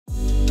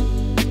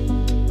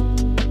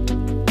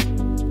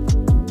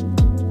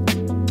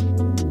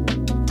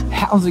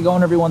How's it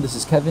going, everyone? This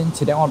is Kevin.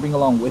 Today I want to bring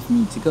along with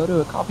me to go to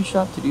a coffee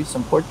shop to do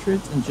some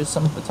portraits and just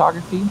some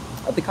photography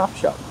at the coffee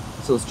shop.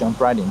 So let's jump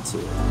right into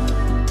it.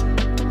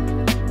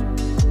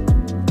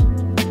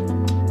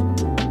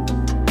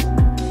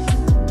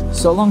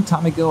 So a long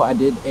time ago, I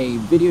did a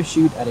video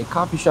shoot at a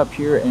coffee shop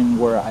here in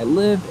where I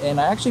live,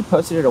 and I actually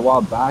posted it a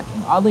while back,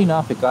 and oddly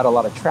enough, it got a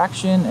lot of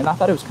traction, and I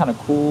thought it was kind of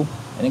cool,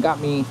 and it got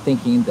me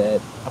thinking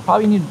that I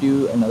probably need to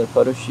do another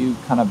photo shoot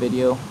kind of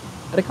video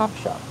at a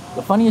coffee shop.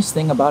 The funniest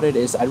thing about it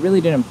is I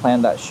really didn't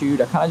plan that shoot.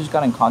 I kind of just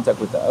got in contact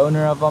with the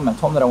owner of them. I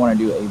told him that I want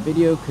to do a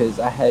video because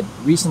I had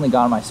recently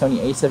gotten my Sony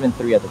A7iv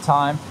Tamron at the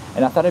time,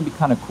 and I thought it'd be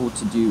kind of cool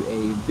to do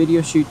a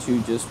video shoot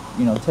to just,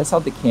 you know, test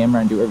out the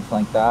camera and do everything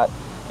like that.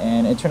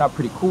 And it turned out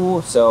pretty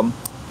cool, so it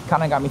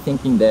kind of got me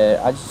thinking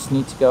that I just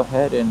need to go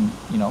ahead and,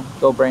 you know,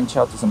 go branch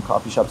out to some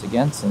coffee shops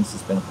again since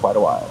it's been quite a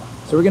while.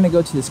 So we're gonna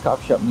go to this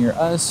coffee shop near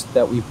us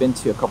that we've been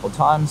to a couple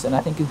times, and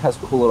I think it has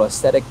a cool little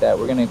aesthetic that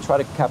we're gonna try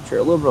to capture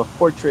a little bit of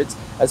portraits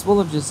as well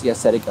as just the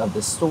aesthetic of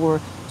the store,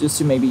 just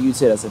to maybe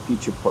use it as a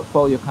future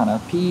portfolio kind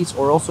of piece,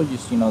 or also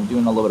just, you know,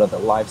 doing a little bit of the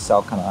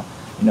lifestyle kind of,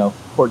 you know,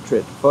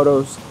 portrait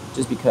photos,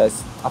 just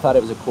because I thought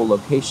it was a cool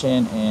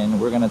location, and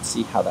we're gonna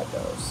see how that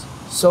goes.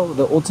 So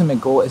the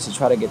ultimate goal is to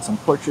try to get some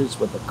portraits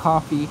with the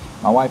coffee,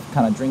 my wife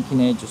kind of drinking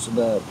it, just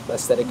the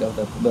aesthetic of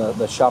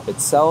the shop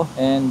itself,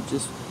 and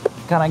just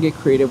kind of get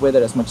creative with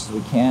it as much as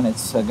we can.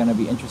 It's going to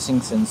be interesting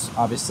since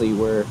obviously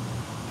we're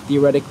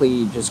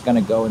theoretically just going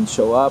to go and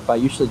show up. I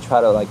usually try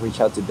to like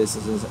reach out to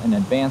businesses in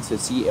advance to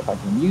see if I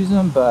can use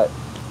them, but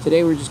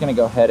today we're just going to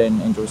go ahead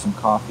and enjoy some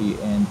coffee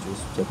and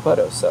just take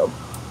photos. So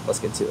let's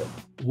get to it.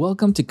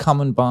 Welcome to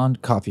Common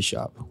Bond Coffee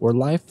Shop, where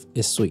life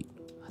is sweet.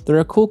 They're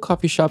a cool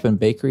coffee shop and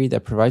bakery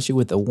that provides you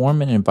with a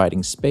warm and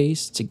inviting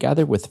space to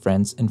gather with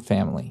friends and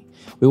family.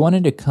 We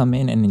wanted to come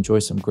in and enjoy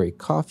some great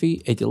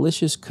coffee, a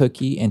delicious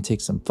cookie, and take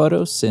some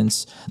photos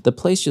since the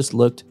place just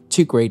looked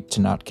too great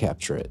to not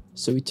capture it.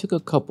 So we took a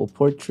couple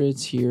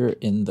portraits here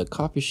in the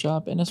coffee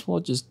shop, and as well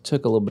just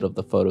took a little bit of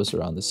the photos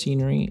around the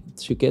scenery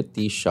to get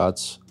these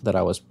shots that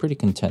I was pretty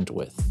content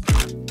with.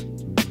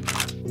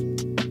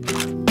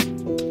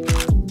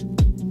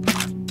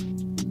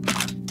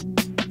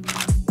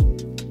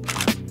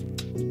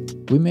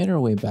 We made our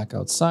way back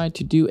outside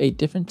to do a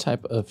different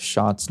type of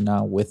shots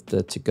now with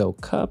the to-go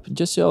cup,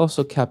 just to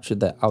also capture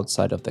the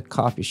outside of the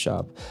coffee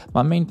shop.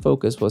 My main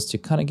focus was to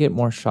kind of get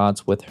more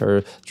shots with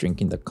her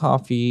drinking the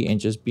coffee and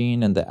just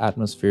being in the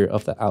atmosphere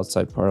of the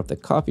outside part of the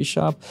coffee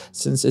shop,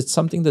 since it's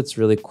something that's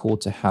really cool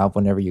to have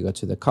whenever you go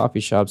to the coffee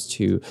shops,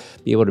 to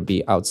be able to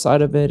be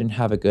outside of it and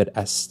have a good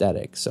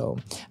aesthetic. So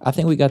I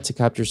think we got to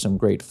capture some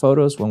great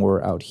photos when we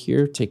were out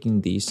here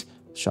taking these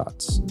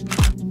shots.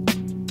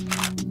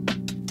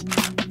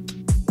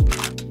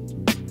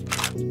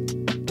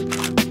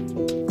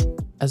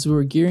 As we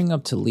were gearing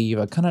up to leave,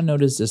 I kind of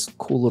noticed this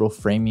cool little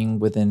framing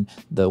within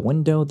the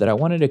window that I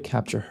wanted to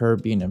capture her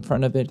being in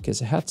front of it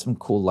because it had some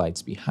cool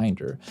lights behind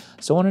her.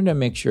 So I wanted to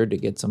make sure to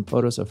get some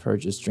photos of her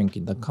just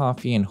drinking the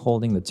coffee and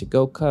holding the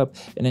to-go cup,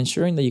 and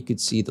ensuring that you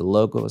could see the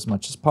logo as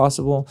much as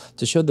possible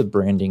to show the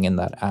branding in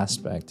that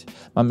aspect.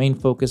 My main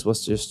focus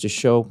was just to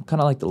show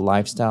kind of like the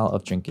lifestyle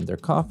of drinking their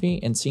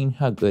coffee and seeing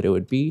how good it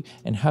would be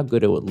and how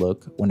good it would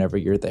look whenever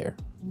you're there.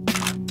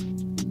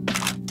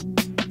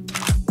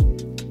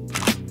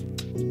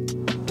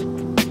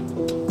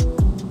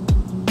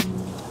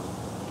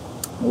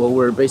 Well,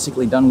 we're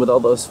basically done with all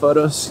those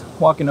photos.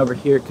 Walking over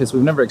here because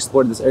we've never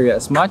explored this area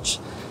as much,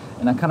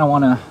 and I kind of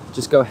want to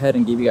just go ahead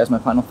and give you guys my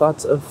final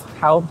thoughts of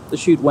how the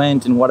shoot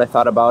went and what I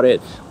thought about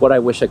it, what I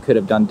wish I could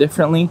have done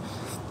differently,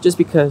 just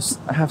because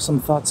I have some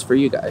thoughts for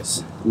you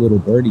guys. Little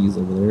birdies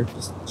over there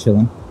just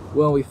chilling.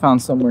 Well, we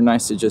found somewhere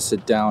nice to just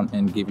sit down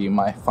and give you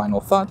my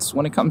final thoughts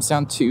when it comes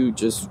down to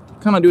just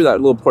kind of do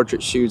that little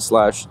portrait shoot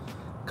slash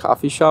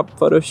coffee shop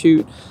photo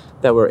shoot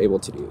that we're able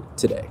to do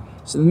today.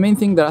 So the main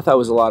thing that I thought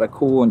was a lot of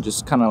cool and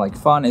just kind of like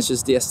fun is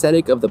just the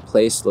aesthetic of the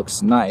place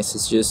looks nice.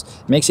 It's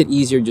just makes it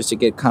easier just to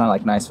get kind of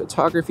like nice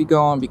photography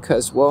going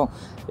because, well,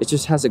 it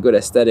just has a good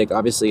aesthetic.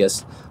 Obviously,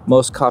 as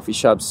most coffee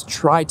shops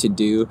try to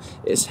do,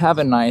 is have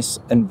a nice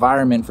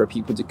environment for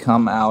people to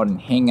come out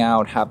and hang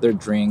out, have their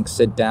drinks,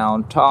 sit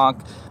down,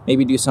 talk,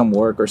 maybe do some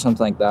work or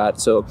something like that.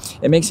 So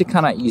it makes it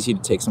kind of easy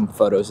to take some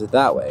photos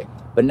that way.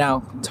 But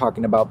now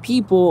talking about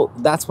people,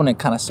 that's when it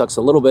kind of sucks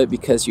a little bit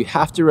because you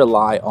have to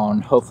rely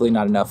on hopefully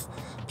not enough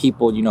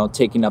people, you know,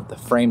 taking up the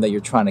frame that you're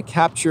trying to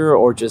capture,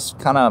 or just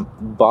kind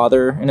of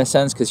bother in a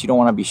sense because you don't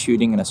want to be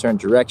shooting in a certain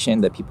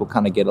direction that people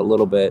kind of get a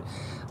little bit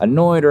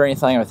annoyed or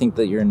anything, or think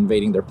that you're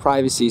invading their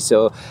privacy.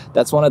 So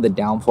that's one of the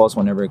downfalls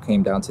whenever it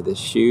came down to this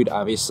shoot.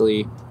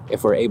 Obviously,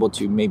 if we're able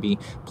to maybe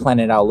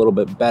plan it out a little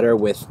bit better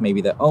with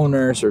maybe the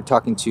owners or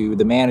talking to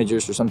the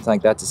managers or something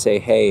like that to say,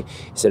 hey,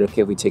 is it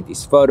okay if we take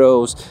these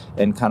photos,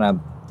 and kind of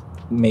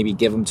maybe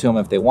give them to them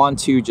if they want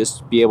to,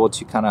 just be able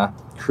to kind of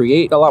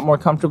create a lot more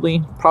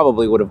comfortably,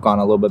 probably would have gone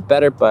a little bit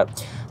better.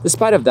 But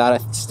despite of that, I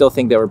still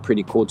think they were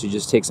pretty cool to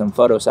just take some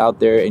photos out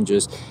there and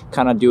just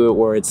kind of do it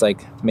where it's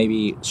like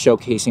maybe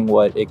showcasing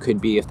what it could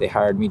be if they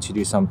hired me to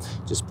do some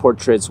just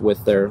portraits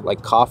with their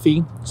like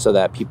coffee, so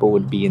that people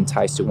would be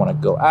enticed to want to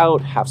go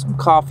out, have some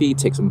coffee,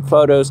 take some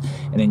photos,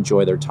 and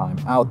enjoy their time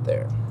out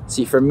there.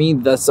 See, for me,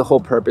 that's the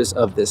whole purpose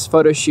of this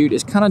photo shoot,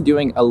 is kind of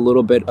doing a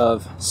little bit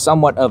of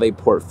somewhat of a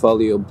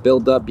portfolio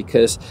buildup,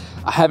 because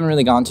I haven't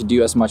really gone to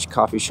do as much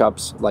coffee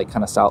shops like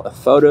kind of style of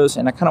photos,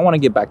 and I kind of want to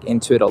get back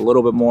into it a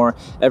little bit more.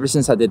 Ever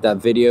since I did that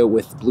video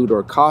with Blue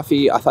Door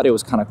Coffee, I thought it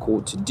was kind of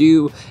cool to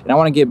do, and I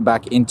want to get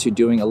back into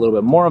doing a little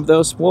bit more of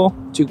those, well,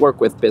 to work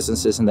with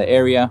businesses in the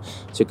area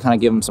to kind of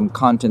give them some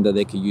content that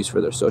they could use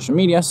for their social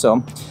media.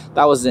 So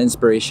that was the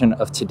inspiration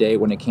of today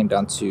when it came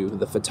down to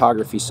the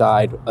photography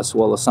side, as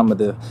well as some of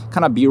the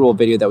kind of b-roll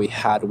video that we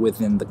had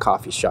within the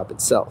coffee shop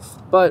itself.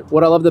 But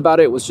what I loved about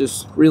it was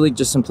just really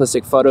just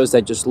simplistic photos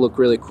that just look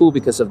really cool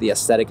because of the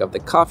aesthetic of the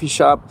coffee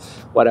shop.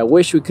 What I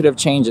wish we could have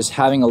changed is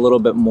having a little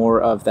bit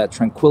more of that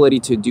tranquility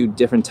to do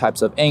different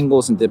types of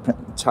angles and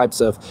different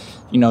types of,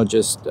 you know,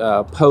 just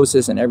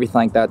poses and everything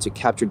like that to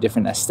capture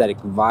different aesthetic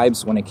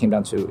vibes when it came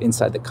down to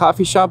inside the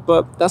coffee shop.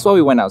 But that's why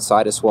we went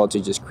outside as well, to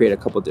just create a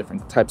couple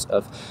different types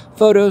of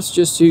photos,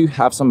 just to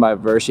have some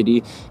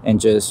diversity and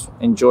just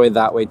enjoy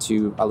that way,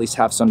 to at least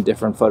have some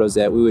different photos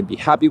that we would be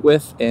happy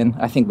with. And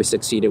I think we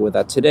succeeded with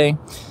that today.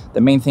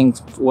 The main thing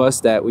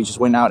was that we just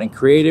went out and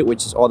created,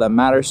 which is all that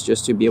matters,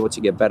 just to be able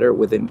to get better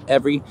within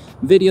every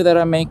video that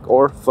I make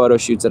or photo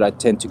shoots that I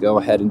tend to go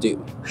ahead and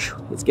do.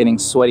 It's getting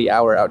sweaty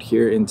hour out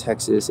here in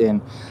Texas,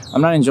 and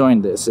I'm not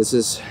enjoying this. This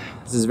is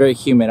very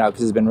humid out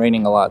because it's been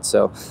raining a lot.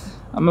 So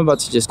I'm about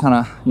to just kind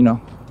of, you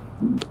know,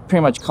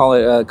 pretty much call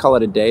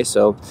it a day.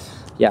 So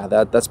yeah,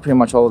 that's pretty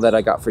much all that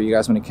I got for you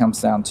guys when it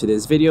comes down to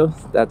this video.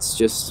 That's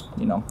just,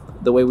 you know,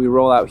 the way we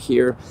roll out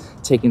here,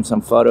 taking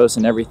some photos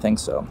and everything.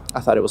 So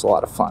I thought it was a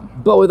lot of fun.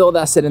 But with all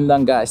that said and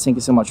done, guys, thank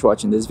you so much for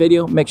watching this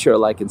video. Make sure to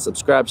like and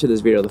subscribe to this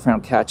video. The friend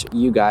will catch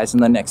you guys in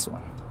the next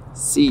one.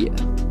 See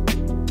ya.